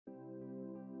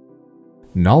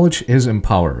Knowledge is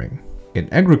empowering.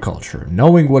 In agriculture,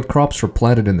 knowing what crops are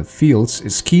planted in the fields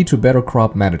is key to better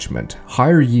crop management,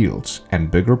 higher yields,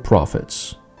 and bigger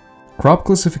profits. Crop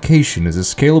classification is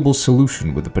a scalable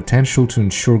solution with the potential to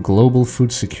ensure global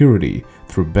food security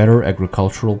through better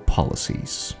agricultural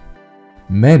policies.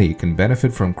 Many can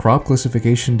benefit from crop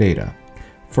classification data.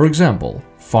 For example,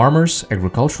 farmers,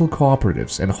 agricultural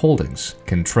cooperatives, and holdings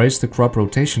can trace the crop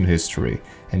rotation history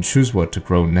and choose what to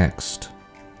grow next.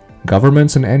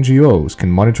 Governments and NGOs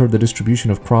can monitor the distribution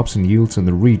of crops and yields in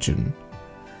the region.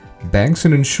 Banks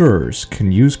and insurers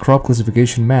can use crop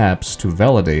classification maps to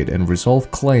validate and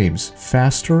resolve claims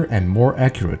faster and more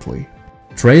accurately.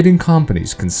 Trading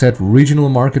companies can set regional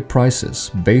market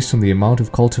prices based on the amount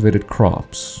of cultivated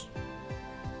crops.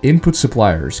 Input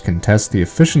suppliers can test the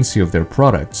efficiency of their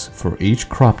products for each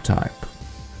crop type.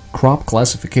 Crop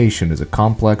classification is a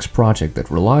complex project that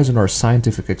relies on our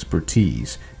scientific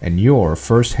expertise and your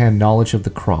first-hand knowledge of the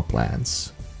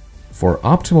croplands. For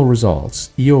optimal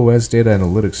results, EOS Data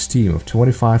Analytics team of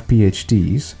 25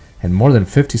 PhDs and more than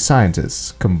 50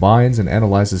 scientists combines and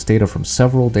analyzes data from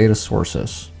several data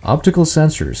sources. Optical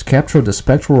sensors capture the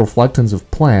spectral reflectance of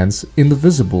plants in the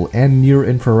visible and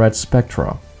near-infrared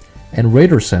spectra, and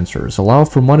radar sensors allow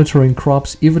for monitoring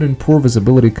crops even in poor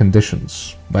visibility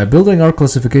conditions. By building our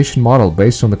classification model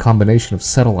based on the combination of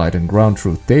satellite and ground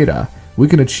truth data, we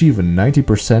can achieve a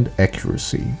 90%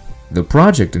 accuracy. The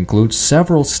project includes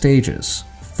several stages.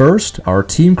 First, our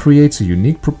team creates a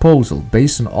unique proposal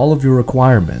based on all of your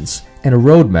requirements and a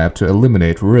roadmap to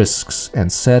eliminate risks and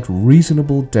set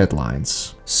reasonable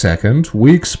deadlines. Second,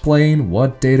 we explain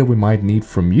what data we might need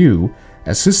from you,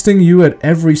 assisting you at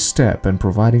every step and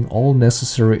providing all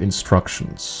necessary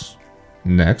instructions.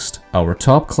 Next, our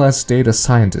top-class data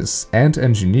scientists and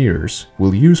engineers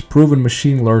will use proven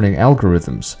machine learning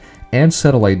algorithms and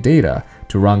satellite data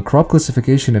to run crop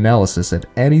classification analysis at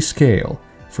any scale,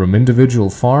 from individual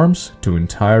farms to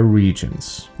entire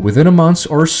regions. Within a month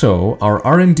or so, our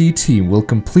R&D team will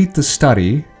complete the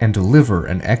study and deliver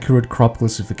an accurate crop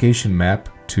classification map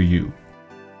to you.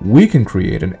 We can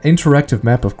create an interactive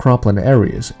map of cropland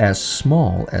areas as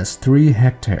small as 3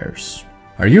 hectares.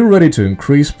 Are you ready to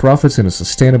increase profits in a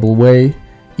sustainable way?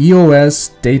 EOS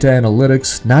Data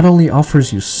Analytics not only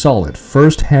offers you solid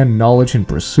first-hand knowledge in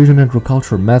precision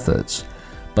agriculture methods,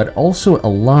 but also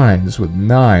aligns with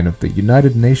 9 of the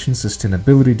United Nations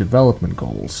Sustainability Development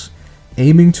Goals,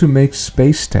 aiming to make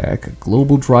space tech a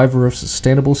global driver of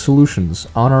sustainable solutions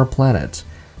on our planet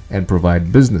and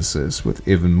provide businesses with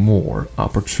even more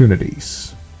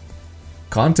opportunities.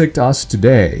 Contact us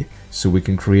today so we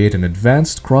can create an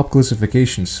advanced crop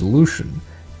classification solution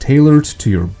tailored to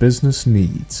your business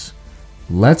needs.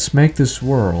 Let's make this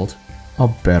world a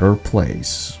better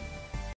place.